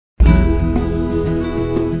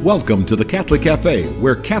Welcome to the Catholic Cafe,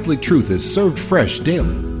 where Catholic truth is served fresh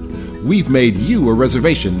daily. We've made you a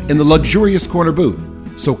reservation in the luxurious corner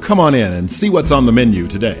booth, so come on in and see what's on the menu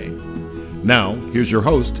today. Now, here's your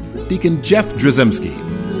host, Deacon Jeff Drzymski.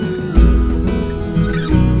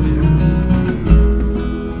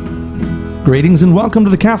 Greetings and welcome to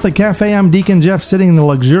the Catholic Cafe. I'm Deacon Jeff, sitting in the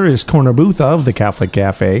luxurious corner booth of the Catholic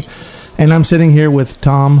Cafe, and I'm sitting here with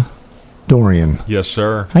Tom Dorian. Yes,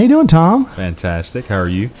 sir. How you doing, Tom? Fantastic. How are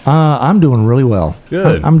you? I'm doing really well.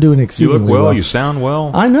 Good. I'm doing exceedingly well. You look well. You sound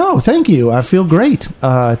well. I know. Thank you. I feel great.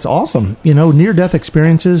 It's awesome. You know, near-death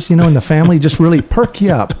experiences, in the family just really perk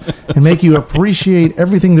you up and make you appreciate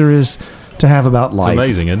everything there is to have about life. It's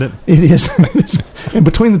amazing, isn't it? It is. And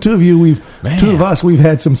between the two of you, we've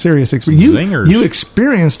had some serious experience. You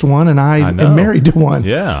experienced one, and I am married to one.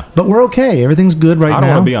 Yeah. But we're okay. Everything's good right now. I don't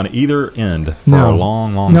want to be on either end for a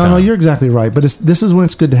long time. No, you're exactly right. But this is when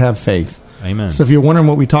it's good to have faith. Amen. So if you're wondering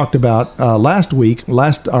what we talked about last week,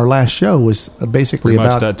 our last show was basically pretty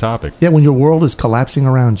much about that topic. Yeah, when your world is collapsing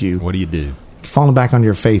around you. What do you do? Falling back on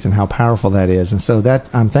your faith and how powerful that is. And so that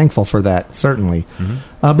I'm thankful for that, certainly. Mm-hmm.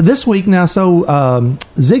 But this week now,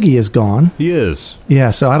 Ziggy is gone. He is.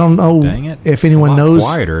 Yeah, so I don't know if anyone knows.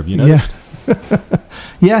 Quieter, have you noticed? Yeah.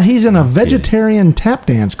 Yeah, he's in a vegetarian tap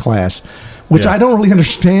dance class, which I don't really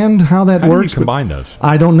understand how that works. How do you combine those?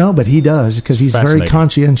 I don't know, but he does because he's very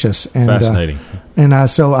conscientious. And, fascinating.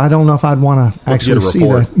 So I don't know if I'd want to actually see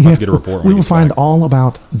that. Yeah. Get a report. We will find all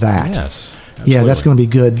about that. Yes. Absolutely. Yeah, that's going to be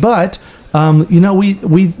good. But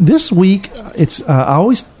we this week it's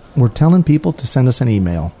we're telling people to send us an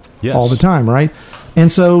email all the time, right?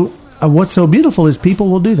 And so what's so beautiful is people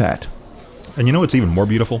will do that. And you know what's even more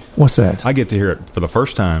beautiful? What's that? I get to hear it for the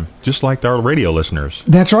first time, just like our radio listeners.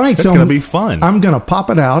 That's right. It's going to be fun. I'm going to pop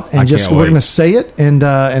it out and we're going to say it, and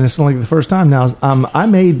it's only the first time. Now, I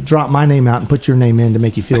may drop my name out and put your name in to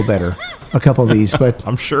make you feel better. A couple of these, but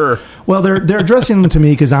I'm sure. Well, they're addressing them to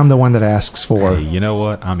me because I'm the one that asks for. Hey, you know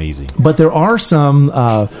what? I'm easy. But there are some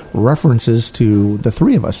references to the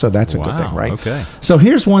three of us, so that's a good thing, right? Okay. So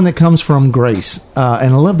here's one that comes from Grace,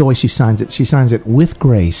 and I love the way she signs it. She signs it with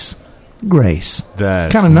Grace. Grace.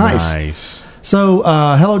 That's kind of nice. So,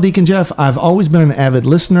 hello, Deacon Jeff. I've always been an avid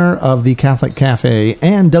listener of the Catholic Cafe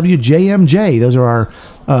and WJMJ. Those are our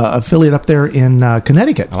affiliate up there in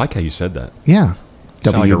Connecticut. I like how you said that. Yeah.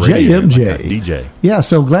 WJMJ. Like DJ. Yeah,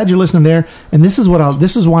 so glad you're listening there. And this is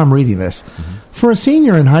why I'm reading this. Mm-hmm. For a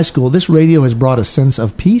senior in high school, this radio has brought a sense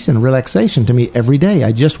of peace and relaxation to me every day.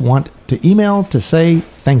 I just want to email to say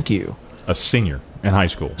thank you. A senior in high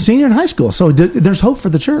school. Senior in high school. So there's hope for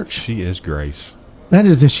the church. She is Grace. That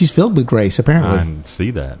is, she's filled with grace, apparently. I see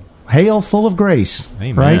that. Hail full of grace.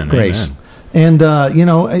 Amen. Right? Grace. And,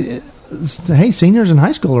 hey, seniors in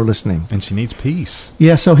high school are listening. And she needs peace.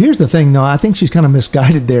 Yeah, so here's the thing. No, I think she's kind of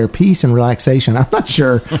misguided there. Peace and relaxation. I'm not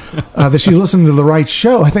sure that she's listening to the right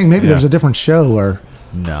show. I think maybe there's a different show or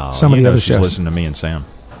some of the other shows. She's listening to me and Sam.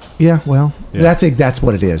 Yeah, well, that's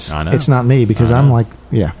what it is. I know. It's not me because I'm like,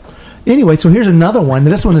 yeah. Anyway, so here's another one.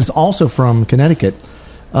 This one is also from Connecticut.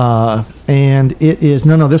 And it is,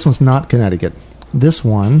 this one's not Connecticut. This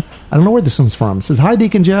one, I don't know where this one's from. It says, Hi,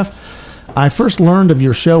 Deacon Jeff. I first learned of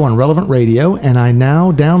your show on Relevant Radio, and I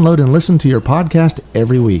now download and listen to your podcast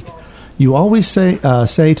every week. You always say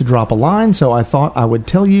to drop a line, so I thought I would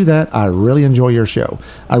tell you that I really enjoy your show.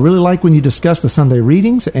 I really like when you discuss the Sunday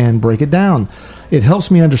readings and break it down. It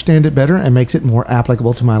helps me understand it better and makes it more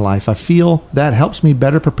applicable to my life. I feel that helps me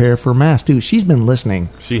better prepare for Mass, too. She's been listening.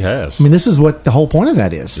 She has. I mean, this is what the whole point of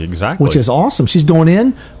that is. Exactly. Which is awesome. She's going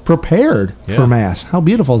in prepared for Mass. How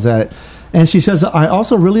beautiful is that? And she says, I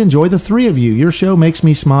also really enjoy the three of you. Your show makes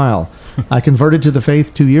me smile. I converted to the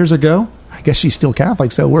faith 2 years ago. I guess she's still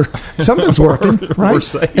Catholic, so something's working, right? We're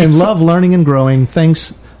safe. And love learning and growing.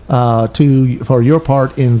 Thanks for your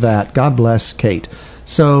part in that. God bless, Kate.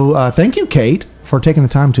 So thank you, Kate, for taking the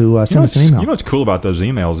time to send us an email. You know what's cool about those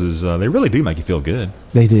emails is they really do make you feel good.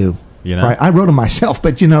 They do. You know? Right. I wrote them myself,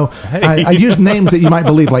 but I used names that you might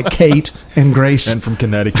believe, like Kate and Grace. And from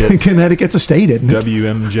Connecticut. Connecticut's a state, isn't it?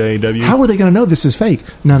 WMJW. How are they going to know this is fake?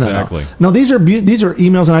 No. No, these are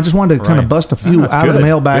emails, and I just wanted to kind of bust a few out of the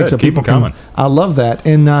mailbag so people can. I love that.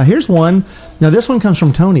 And here's one. Now, this one comes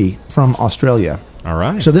from Tony from Australia. All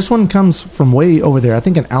right. So this one comes from way over there. I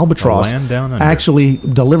think an albatross actually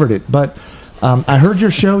delivered it. But I heard your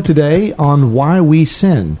show today on why we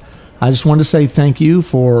sin. I just wanted to say thank you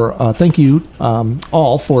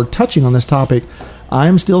all for touching on this topic. I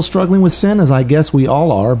am still struggling with sin, as I guess we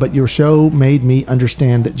all are, but your show made me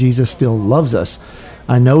understand that Jesus still loves us.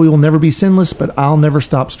 I know we will never be sinless, but I'll never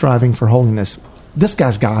stop striving for holiness. This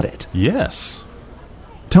guy's got it. Yes.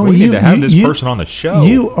 Tony, we need to have this person on the show.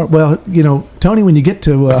 You are, well, Tony, when you get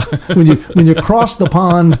to when you cross the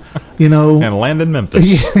pond, and land in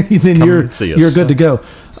Memphis, then you're good to go.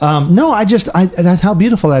 No, that's how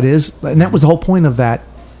beautiful that is, and that was the whole point of that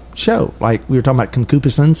show. Like we were talking about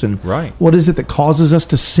concupiscence and what is it that causes us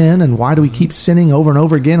to sin, and why do we keep sinning over and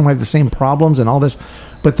over again, and we have the same problems and all this.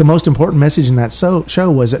 But the most important message in that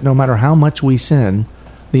show was that no matter how much we sin,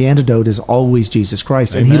 the antidote is always Jesus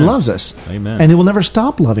Christ. Amen. And he loves us. Amen. And he will never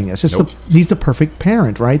stop loving us. He's the perfect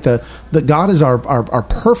parent, right? The God is our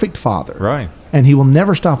perfect father. Right. And he will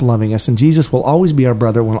never stop loving us. And Jesus will always be our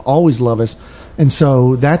brother, will always love us. And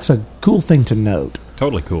so that's a cool thing to note.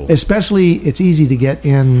 Totally cool. Especially, it's easy to get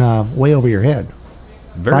in way over your head.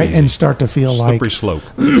 Very right? easy. And start to feel slippery slope.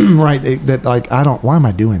 Right. That why am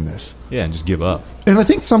I doing this? Yeah, and just give up. And I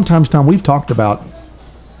think sometimes, Tom, we've talked about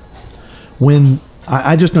when...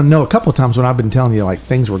 I just don't know. A couple of times when I've been telling you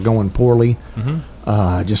things were going poorly,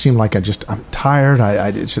 it just seemed like I'm tired.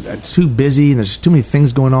 It's too busy, and there's just too many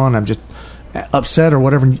things going on. I'm just upset or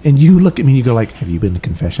whatever. And you look at me and you go "Have you been to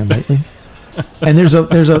confession lately?" And there's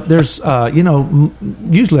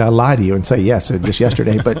usually I lie to you and say yes, just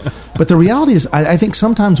yesterday. But the reality is, I think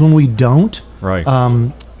sometimes when we don't, right,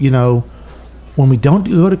 when we don't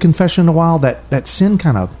go to confession in a while, that sin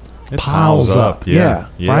kind of piles up. Yeah.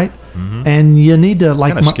 Right. Mm-hmm. And you need to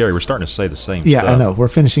kind of scary. We're starting to say the same stuff. I know. We're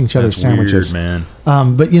finishing each other's sandwiches. Weird,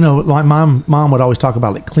 man. But like mom would always talk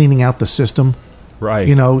about cleaning out the system. Right.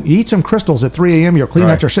 You eat some crystals at 3 a.m. You'll clean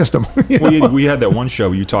out your system. We had that one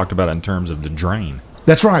show you talked about it in terms of the drain.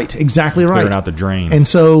 That's right. Exactly right. Clearing out the drain. And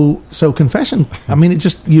so confession. I mean, it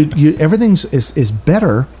just you everything's is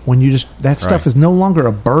better when you just stuff is no longer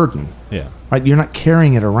a burden. Yeah. Right. You're not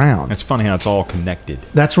carrying it around. It's funny how it's all connected.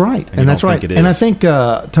 That's right. And that's right. And I think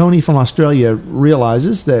Tony from Australia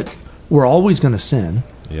realizes that we're always going to sin.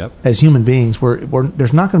 Yep. As human beings,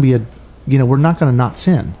 there's not going to be we're not going to not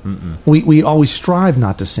sin. Mm-mm. We always strive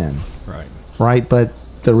not to sin. Right. Right. But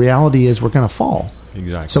the reality is we're going to fall.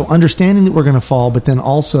 Exactly. So understanding that we're going to fall, but then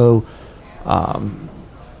also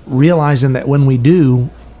realizing that when we do,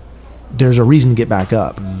 there's a reason to get back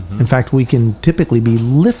up. Mm-hmm. In fact, we can typically be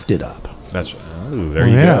lifted up. There you go.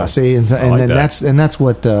 Yeah, see, and that's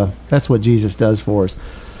what Jesus does for us.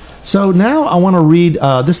 So now I want to read.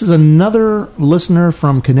 This is another listener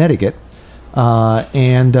from Connecticut. Good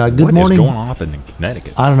morning. What is going on up in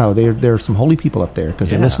Connecticut? I don't know. There are some holy people up there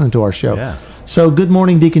because they're listening to our show. Yeah. So good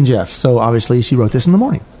morning, Deacon Jeff. So obviously she wrote this in the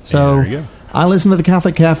morning. So there you go. I listen to the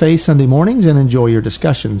Catholic Cafe Sunday mornings and enjoy your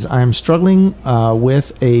discussions. I am struggling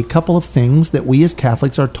with a couple of things that we as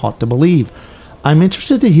Catholics are taught to believe. I'm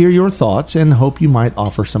interested to hear your thoughts and hope you might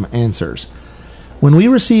offer some answers. When we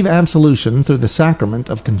receive absolution through the sacrament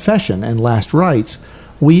of confession and last rites,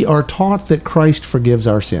 we are taught that Christ forgives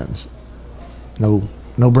our sins. No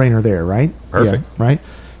brainer there, right? Perfect. Yeah, right?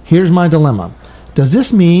 Here's my dilemma. Does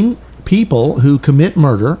this mean people who commit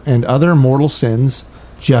murder and other mortal sins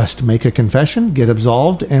just make a confession, get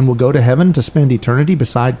absolved, and will go to heaven to spend eternity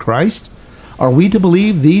beside Christ? Are we to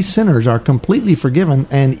believe these sinners are completely forgiven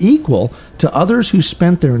and equal to others who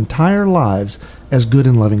spent their entire lives as good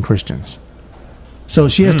and loving Christians? So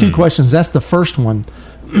she has two questions. That's the first one.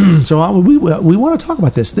 So we want to talk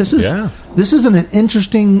about this. This is an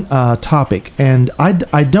interesting topic, and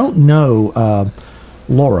I don't know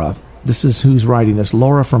Laura. This is who's writing this.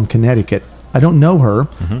 Laura from Connecticut. I don't know her,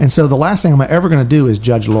 and so the last thing I'm ever going to do is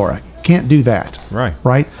judge Laura. Can't do that.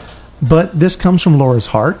 Right. But this comes from Laura's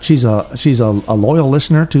heart. She's a loyal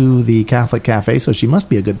listener to the Catholic Cafe, so she must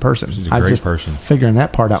be a good person. She's a great person. Figuring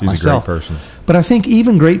that part out myself. She's a great person. But I think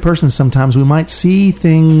even great persons, sometimes we might see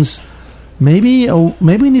things. Maybe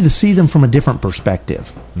we need to see them from a different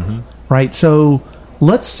perspective, right? So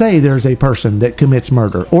let's say there's a person that commits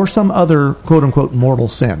murder or some other quote unquote mortal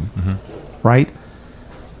sin, right?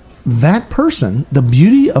 That person, the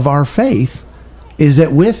beauty of our faith is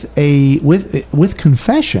that with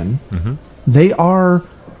confession, they are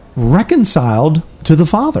reconciled to the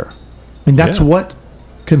Father. I mean, that's what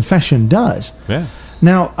confession does. Yeah.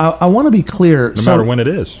 Now, I want to be clear. No matter when it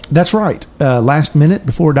is. That's right. Last minute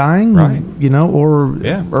before dying, right. Or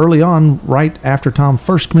early on, right after Tom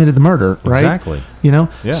first committed the murder, right? Exactly. Yeah.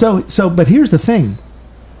 So, but here's the thing.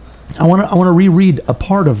 I want to reread a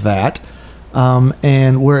part of that,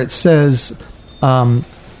 and where it says,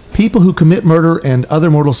 people who commit murder and other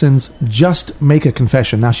mortal sins just make a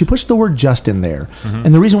confession. Now, she puts the word just in there.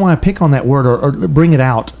 And the reason why I pick on that word or bring it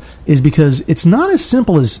out is because it's not as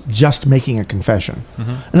simple as just making a confession.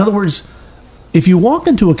 In other words, if you walk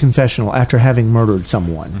into a confessional after having murdered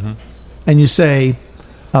someone and you say,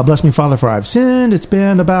 Bless me, Father, for I've sinned. It's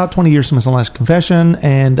been about 20 years since my last confession,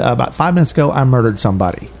 and about 5 minutes ago, I murdered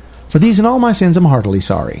somebody. For these and all my sins, I'm heartily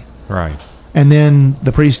sorry. Right. And then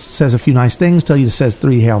the priest says a few nice things, tell you to say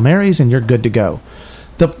 3 Hail Marys, and you're good to go.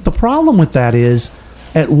 The problem with that is,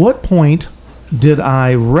 at what point did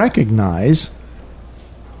I recognize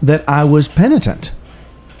that I was penitent?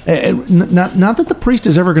 Not that the priest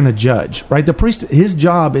is ever going to judge, right? The priest, his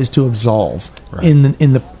job is to absolve, right,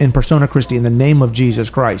 in persona Christi, in the name of Jesus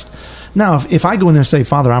Christ. Now, if I go in there and say,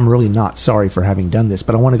 Father, I'm really not sorry for having done this,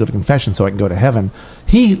 but I want to go to confession so I can go to heaven,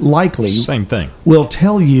 he likely same thing will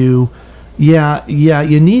tell you, yeah,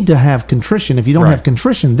 you need to have contrition. If you don't have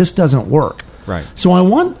contrition, this doesn't work. Right. So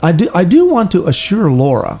I do want to assure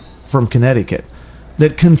Laura from Connecticut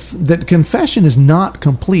that confession is not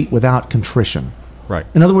complete without contrition. Right.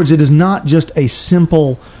 In other words, it is not just a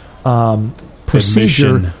simple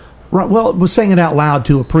procedure. Admission. Right. Well, it was saying it out loud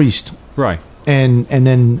to a priest. Right. And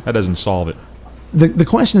then that doesn't solve it. The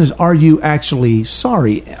question is, are you actually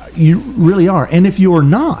sorry? You really are. And if you're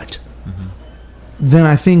not, then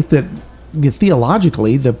I think that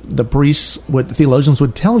theologically, the theologians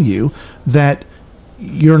would tell you that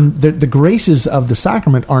the graces of the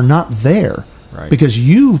sacrament are not there, right, because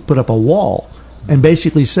you've put up a wall and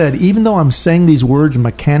basically said, even though I'm saying these words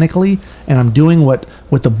mechanically and I'm doing what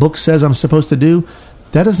the book says I'm supposed to do,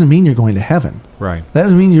 that doesn't mean you're going to heaven. Right. That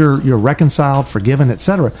doesn't mean you're reconciled, forgiven,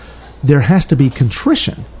 etc. There has to be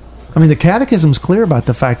contrition. I mean, the Catechism's clear about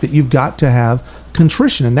the fact that you've got to have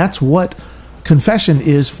contrition, and that's what confession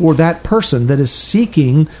is for that person that is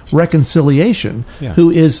seeking reconciliation, who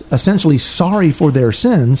is essentially sorry for their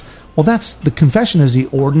sins. Well, the confession is the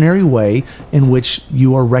ordinary way in which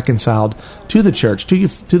you are reconciled to the church, to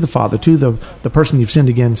the Father, to the person you've sinned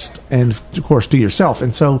against, and of course to yourself.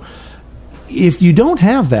 And so, if you don't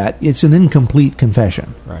have that, it's an incomplete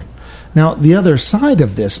confession. Right. Now, the other side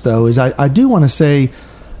of this, though, is I do want to say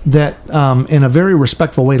that in a very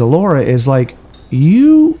respectful way to Laura is like,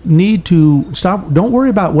 you need to stop. Don't worry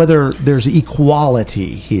about whether there's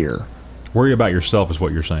equality here. Worry about yourself is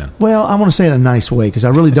what you're saying. Well, I want to say it in a nice way because I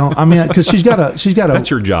really don't. I mean, because she's got a. That's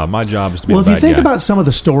your job. My job is to be. Well, if you think about some of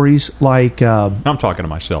the stories, like I'm talking to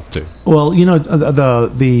myself too. Well, you know,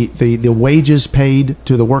 the wages paid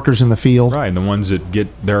to the workers in the field, right? And the ones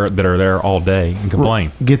that are there all day and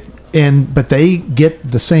complain but they get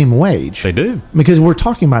the same wage. They do, because we're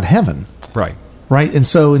talking about heaven, right? Right, and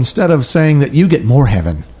so instead of saying that you get more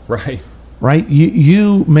heaven, right,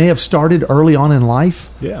 you may have started early on in life,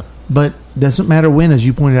 but doesn't matter when, as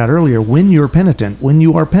you pointed out earlier, when you are penitent,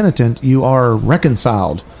 you are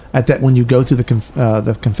reconciled at that when you go through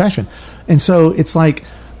the confession, and so it's like,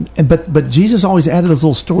 but Jesus always added those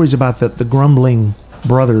little stories about the grumbling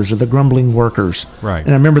brothers or the grumbling workers, right? And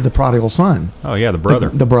I remember the prodigal son. Oh yeah, the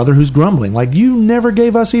brother who's grumbling, like, you never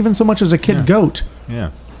gave us even so much as a kid goat.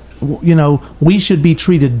 Yeah. You know, we should be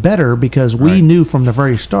treated better because we knew from the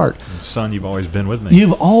very start. Son, you've always been with me.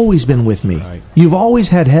 You've always been with me. Right. You've always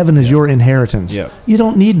had heaven as your inheritance. Yep. You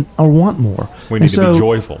don't need or want more. We need to be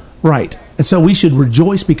joyful. Right. And so we should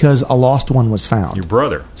rejoice because a lost one was found. Your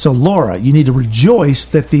brother. So, Laura, you need to rejoice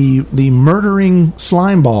that the murdering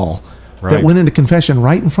slime ball that went into confession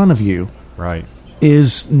right in front of you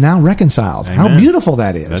is now reconciled. Amen. How beautiful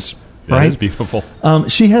that is. That is beautiful.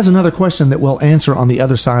 She has another question that we'll answer on the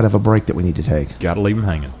other side of a break that we need to take. Got to leave them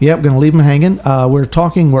hanging. Yep, going to leave them hanging.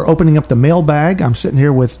 We're opening up the mailbag. I'm sitting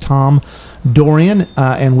here with Tom Dorian,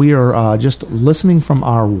 and we are just listening from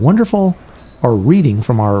our wonderful, or reading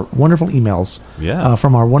from our wonderful emails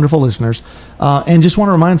from our wonderful listeners. And just want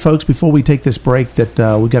to remind folks before we take this break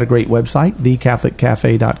that we've got a great website,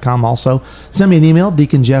 thecatholiccafe.com. Also, send me an email,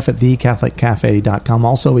 Deacon Jeff at thecatholiccafe.com.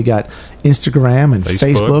 Also, we got Instagram and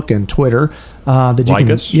Facebook and Twitter. That you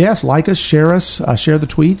can us. Yes, like us, share us, share the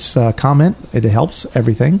tweets, comment. It helps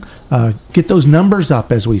everything. Get those numbers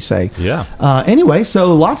up, as we say. Yeah. Anyway,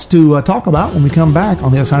 so lots to talk about when we come back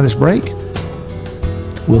on the other side of this break.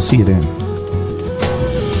 We'll see you then.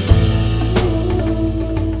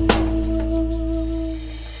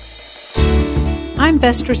 I'm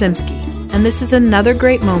Bess Drzymski, and this is another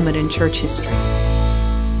great moment in church history.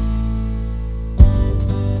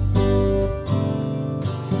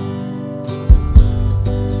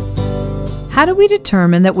 How do we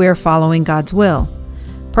determine that we are following God's will?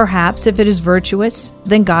 Perhaps if it is virtuous,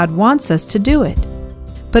 then God wants us to do it.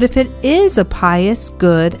 But if it is a pious,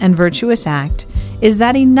 good, and virtuous act, is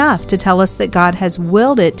that enough to tell us that God has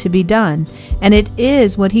willed it to be done, and it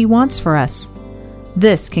is what He wants for us?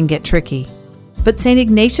 This can get tricky. But St.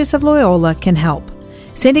 Ignatius of Loyola can help.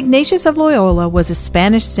 St. Ignatius of Loyola was a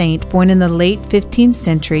Spanish saint born in the late 15th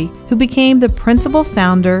century who became the principal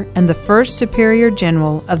founder and the first superior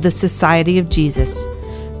general of the Society of Jesus,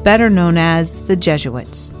 better known as the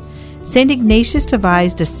Jesuits. St. Ignatius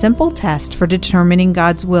devised a simple test for determining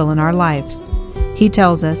God's will in our lives. He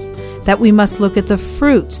tells us that we must look at the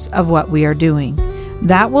fruits of what we are doing.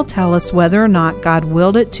 That will tell us whether or not God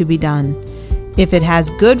willed it to be done. If it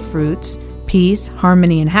has good fruits, peace,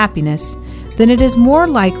 harmony, and happiness, then it is more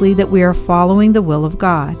likely that we are following the will of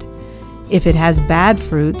God. If it has bad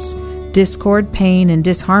fruits, discord, pain, and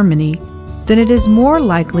disharmony, then it is more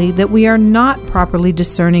likely that we are not properly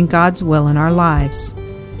discerning God's will in our lives.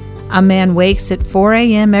 A man wakes at 4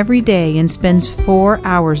 a.m. every day and spends 4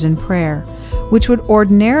 hours in prayer, which would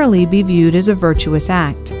ordinarily be viewed as a virtuous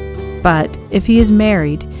act. But if he is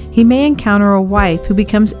married, he may encounter a wife who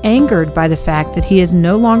becomes angered by the fact that he is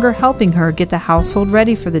no longer helping her get the household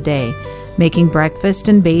ready for the day, making breakfast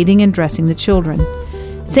and bathing and dressing the children.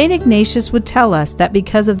 St. Ignatius would tell us that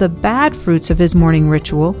because of the bad fruits of his morning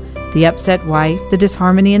ritual, the upset wife, the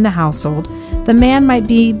disharmony in the household, the man might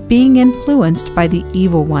be being influenced by the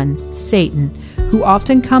evil one, Satan, who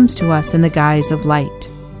often comes to us in the guise of light.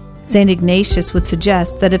 St. Ignatius would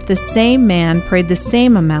suggest that if the same man prayed the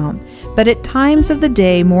same amount, but at times of the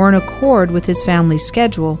day more in accord with his family's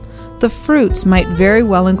schedule, the fruits might very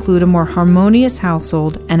well include a more harmonious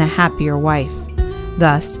household and a happier wife.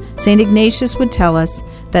 Thus, St. Ignatius would tell us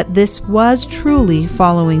that this was truly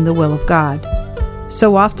following the will of God.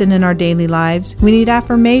 So often in our daily lives, we need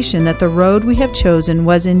affirmation that the road we have chosen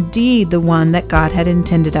was indeed the one that God had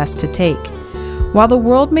intended us to take. While the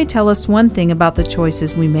world may tell us one thing about the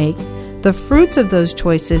choices we make, the fruits of those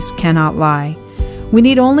choices cannot lie. We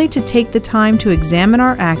need only to take the time to examine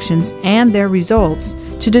our actions and their results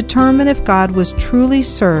to determine if God was truly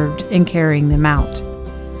served in carrying them out.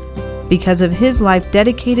 Because of his life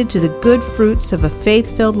dedicated to the good fruits of a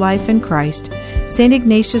faith-filled life in Christ, St.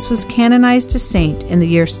 Ignatius was canonized a saint in the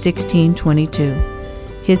year 1622.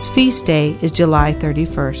 His feast day is July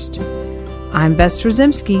 31st. I'm Bess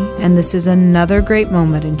Trzymski, and this is another great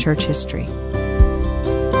moment in church history.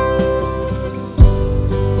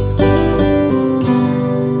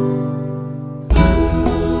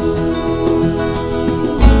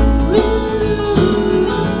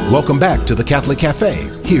 Welcome back to the Catholic Cafe.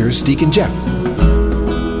 Here's Deacon Jeff.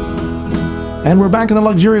 And we're back in the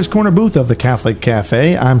luxurious corner booth of the Catholic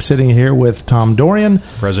Cafe. I'm sitting here with Tom Dorian.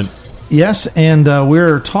 Present. Yes, and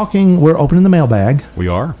we're opening the mailbag. We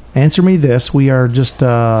are. Answer me this. We are just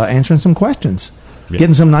answering some questions. Yeah.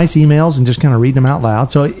 Getting some nice emails and just kind of reading them out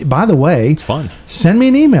loud. So, by the way, It's fun. Send me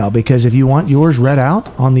an email, because if you want yours read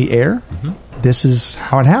out on the air, this is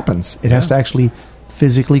how it happens. It has to actually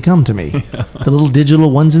physically come to me. The little digital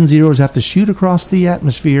ones and zeros have to shoot across the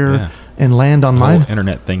atmosphere and land on my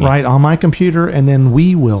internet thing, right on my computer, and then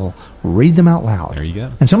we will read them out loud. There you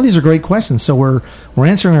go. And some of these are great questions. So we're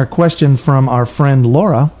answering our question from our friend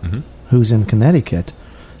Laura, who's in Connecticut,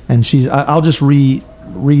 and I'll just read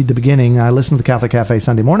the beginning. I listen to the Catholic Cafe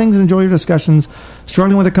Sunday mornings and enjoy your discussions.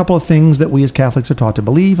 Struggling with a couple of things that we as Catholics are taught to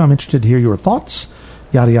believe. I'm interested to hear your thoughts.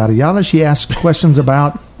 Yada yada yada. She asked questions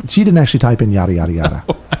about. She didn't actually type in yada yada yada.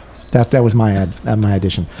 That was my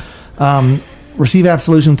addition. Receive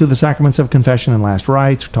absolution through the sacraments of confession and last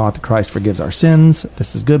rites. We're taught that Christ forgives our sins.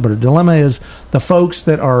 This is good, but a dilemma is the folks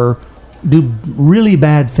that do really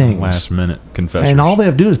bad things. Last minute confession. And all they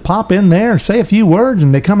have to do is pop in there, say a few words,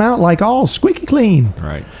 and they come out like all squeaky clean.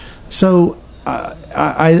 Right. So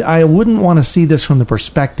I wouldn't want to see this from the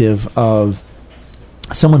perspective of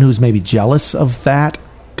someone who's maybe jealous of that,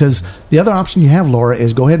 because the other option you have, Laura,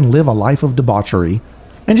 is go ahead and live a life of debauchery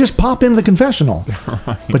and just pop into the confessional.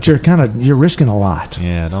 Right. But you're risking a lot.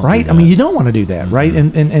 Yeah, don't right? do that. I mean, you don't want to do that, right?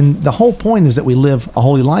 And the whole point is that we live a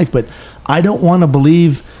holy life, but I don't want to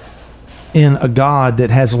believe in a God that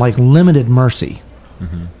has like limited mercy.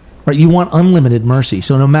 Right? You want unlimited mercy.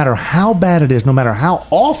 So no matter how bad it is, no matter how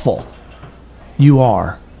awful you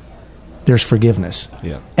are, there's forgiveness.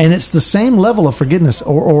 Yeah. And it's the same level of forgiveness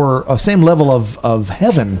or a same level of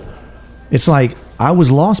heaven. It's like, I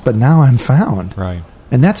was lost, but now I'm found. Right.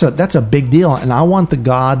 And that's a big deal. And I want the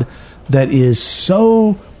God that is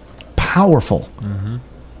so powerful,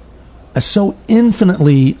 so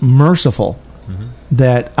infinitely merciful,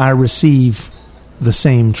 that I receive the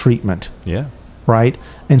same treatment. Yeah. Right?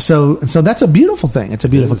 And so that's a beautiful thing. It's a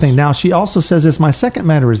beautiful thing. Now, she also says this, my second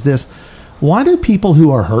matter is this. Why do people who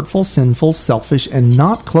are hurtful, sinful, selfish, and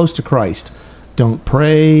not close to Christ, don't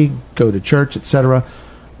pray, go to church, etc.,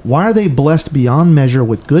 why are they blessed beyond measure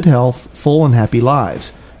with good health, full and happy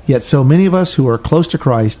lives? Yet so many of us who are close to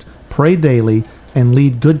Christ pray daily, and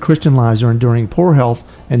lead good Christian lives are enduring poor health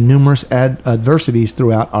and numerous adversities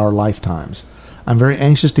throughout our lifetimes. I'm very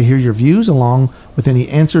anxious to hear your views along with any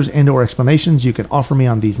answers and or explanations you can offer me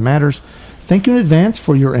on these matters. Thank you in advance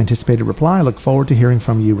for your anticipated reply. I look forward to hearing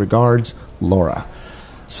from you. Regards, Laura.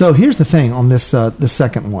 So here's the thing on this the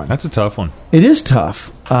second one. That's a tough one. It is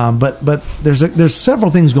tough, but there's several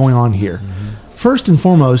things going on here. Mm-hmm. First and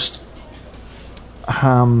foremost,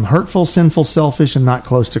 hurtful, sinful, selfish, and not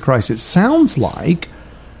close to Christ. It sounds like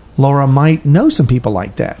Laura might know some people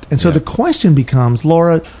like that, and so the question becomes,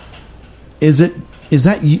 Laura, is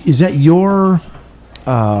that your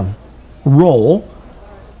role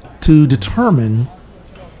to determine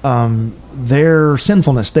their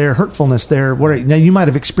sinfulness, their hurtfulness, their whatever? Now, you might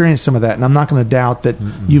have experienced some of that, and I'm not going to doubt that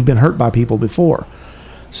you've been hurt by people before.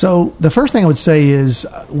 So the first thing I would say is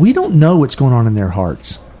we don't know what's going on in their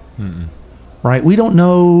hearts, right? We don't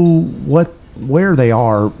know where they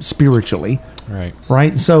are spiritually,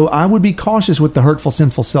 right? So I would be cautious with the hurtful,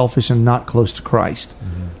 sinful, selfish, and not close to Christ.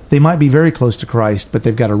 They might be very close to Christ, but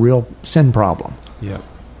they've got a real sin problem. Yeah.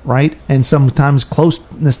 Right? And sometimes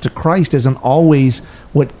closeness to Christ isn't always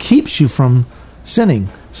what keeps you from sinning.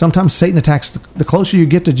 Sometimes Satan attacks. The closer you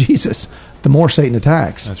get to Jesus, the more Satan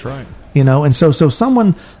attacks. That's right. And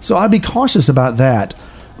so I'd be cautious about that.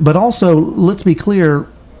 But also, let's be clear,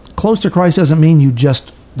 close to Christ doesn't mean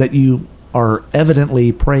that you are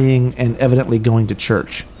evidently praying and evidently going to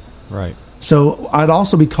church. Right. So I'd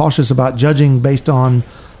also be cautious about judging based on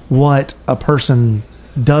what a person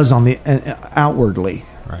does on the outwardly,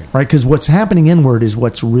 right? Because what's happening inward is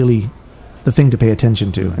what's really the thing to pay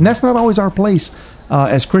attention to, and that's not always our place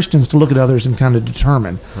as Christians to look at others and kind of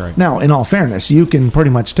determine. Right. Now, in all fairness, you can pretty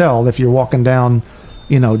much tell if you're walking down,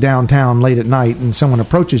 downtown late at night, and someone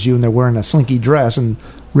approaches you and they're wearing a slinky dress and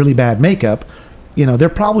really bad makeup. They're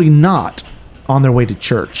probably not on their way to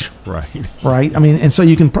church. Right? I mean, and so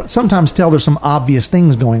you can sometimes tell there's some obvious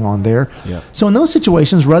things going on there. Yep. So in those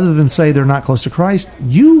situations, rather than say they're not close to Christ,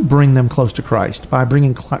 you bring them close to Christ by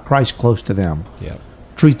bringing Christ close to them. Yep.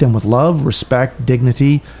 Treat them with love, respect,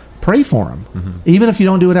 dignity. Pray for them. Mm-hmm. Even if you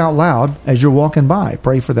don't do it out loud as you're walking by.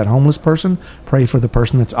 Pray for that homeless person. Pray for the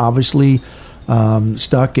person that's obviously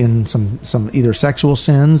stuck in some either sexual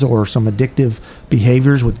sins or some addictive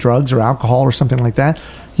behaviors with drugs or alcohol or something like that,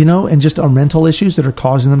 and just our mental issues that are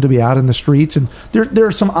causing them to be out in the streets. And there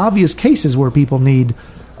are some obvious cases where people need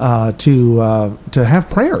to have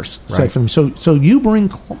prayers said for them. So you bring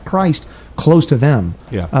Christ close to them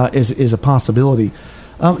is a possibility.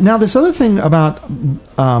 Now, this other thing about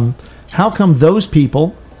how come those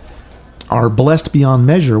people are blessed beyond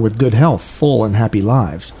measure with good health, full and happy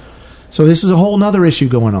lives. So this is a whole other issue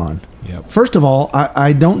going on. Yep. First of all,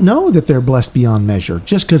 I don't know that they're blessed beyond measure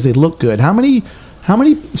just because they look good. How many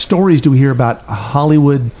stories do we hear about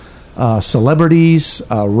Hollywood celebrities,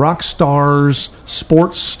 rock stars,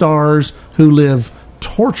 sports stars who live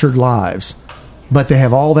tortured lives, but they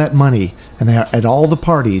have all that money and they're at all the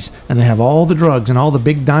parties and they have all the drugs and all the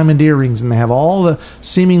big diamond earrings and they have all the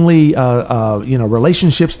seemingly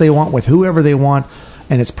relationships they want with whoever they want.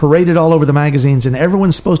 And it's paraded all over the magazines, and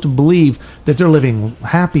everyone's supposed to believe that they're living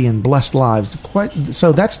happy and blessed lives.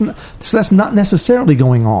 So that's not necessarily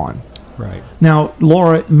going on. Right. Now,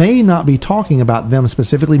 Laura may not be talking about them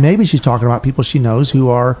specifically. Maybe she's talking about people she knows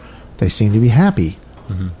they seem to be happy,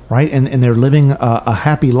 right? And they're living a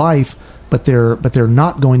happy life, but they're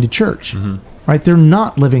not going to church, right? They're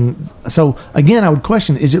not living. So again, I would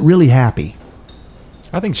question: is it really happy?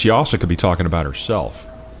 I think she also could be talking about herself.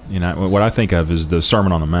 What I think of is the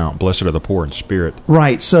Sermon on the Mount, blessed are the poor in spirit.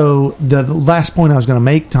 Right. So the last point I was going to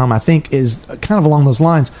make, Tom, I think is kind of along those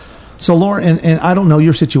lines. So Laura, and I don't know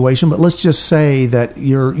your situation, but let's just say that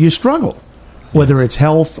you struggle, whether it's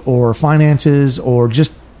health or finances or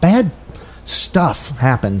just bad stuff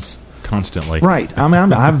happens. Constantly. Right. I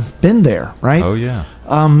mean, I've been there, right? Oh, yeah.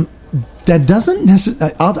 That doesn't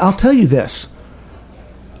necessarily... I'll tell you this.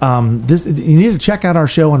 You need to check out our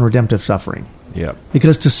show on redemptive suffering. Yeah.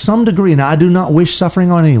 Because to some degree, and I do not wish suffering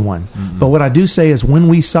on anyone, but what I do say is when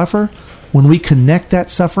we suffer, when we connect that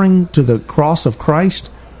suffering to the cross of Christ,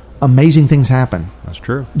 amazing things happen. That's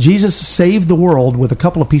true. Jesus saved the world with a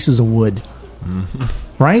couple of pieces of wood.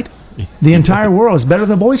 Right? The entire world is better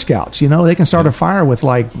than Boy Scouts. They can start a fire with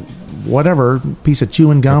whatever piece of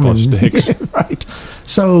chewing gum and sticks. Right.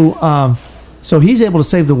 So he's able to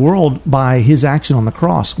save the world by his action on the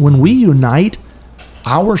cross. When we unite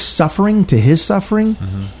our suffering to his suffering,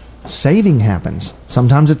 saving happens.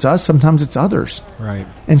 Sometimes it's us, sometimes it's others. Right.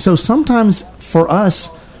 And so sometimes for us,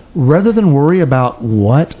 rather than worry about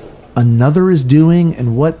what another is doing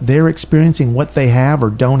and what they're experiencing, what they have or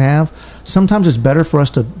don't have, sometimes it's better for us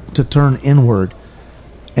to turn inward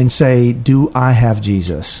and say, do I have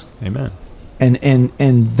Jesus? Amen.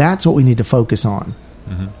 And that's what we need to focus on.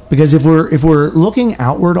 Because if we're looking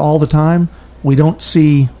outward all the time, we don't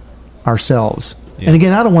see ourselves. Yeah. And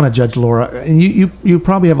again, I don't want to judge Laura. And you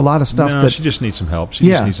probably have a lot of stuff that she just needs some help. She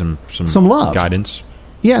just needs some love, guidance.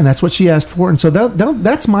 Yeah, and that's what she asked for. And so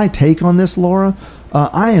that's my take on this, Laura.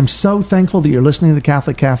 I am so thankful that you're listening to the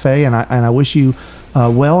Catholic Cafe, and I wish you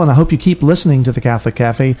well, and I hope you keep listening to the Catholic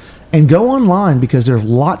Cafe. And go online, because there's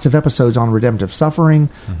lots of episodes on redemptive suffering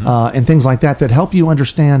and things like that help you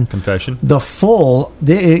understand confession,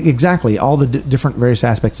 exactly all the different various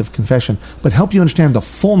aspects of confession, but help you understand the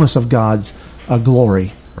fullness of God's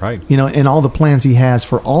glory. Right. And all the plans He has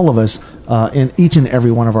for all of us in each and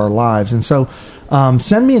every one of our lives. And so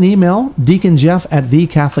send me an email, Deacon Jeff at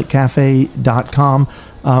thecatholiccafe.com.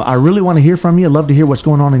 I really want to hear from you. I'd love to hear what's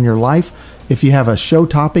going on in your life. If you have a show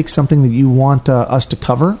topic, something that you want us to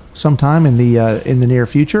cover sometime in the near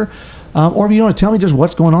future, or if you want to tell me just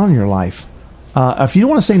what's going on in your life. If you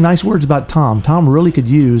want to say nice words about Tom really could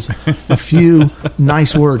use a few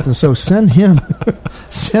nice words, and so send him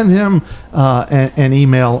an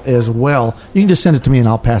email as well. You can just send it to me, and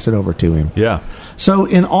I'll pass it over to him. Yeah. So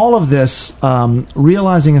in all of this,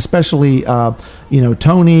 realizing especially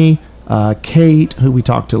Tony, Kate, who we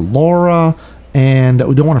talked to, Laura. And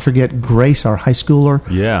we don't want to forget Grace, our high schooler.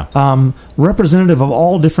 Yeah. Representative of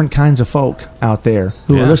all different kinds of folk out there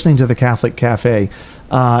who are listening to the Catholic Cafe.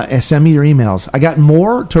 And send me your emails. I got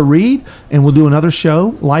more to read, and we'll do another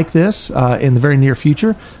show like this in the very near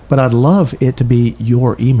future. But I'd love it to be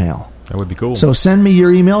your email. That would be cool. So send me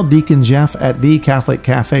your email, Deacon Jeff at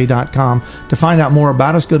thecatholiccafe.com. To find out more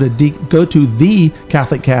about us, go to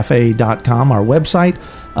thecatholiccafe.com, our website,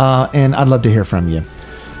 and I'd love to hear from you.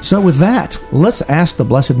 So with that, let's ask the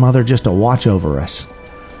Blessed Mother just to watch over us.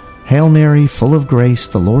 Hail Mary, full of grace,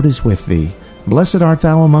 the Lord is with thee. Blessed art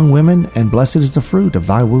thou among women, and blessed is the fruit of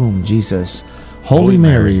thy womb, Jesus. Holy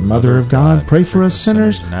Mary, Mother of God, pray for us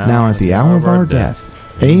sinners, now and at the hour of our death.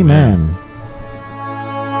 Amen.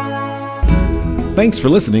 Thanks for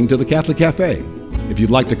listening to the Catholic Cafe. If you'd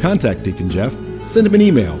like to contact Deacon Jeff, send him an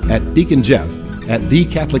email at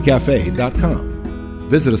deaconjeff@thecatholiccafe.com.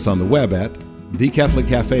 Visit us on the web at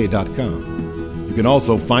thecatholiccafe.com. You can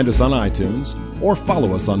also find us on iTunes or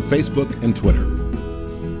follow us on Facebook and Twitter.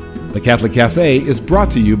 The Catholic Cafe is brought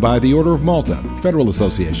to you by the Order of Malta Federal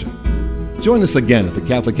Association. Join us again at the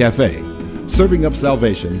Catholic Cafe, serving up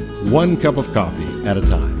salvation one cup of coffee at a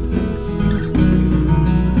time.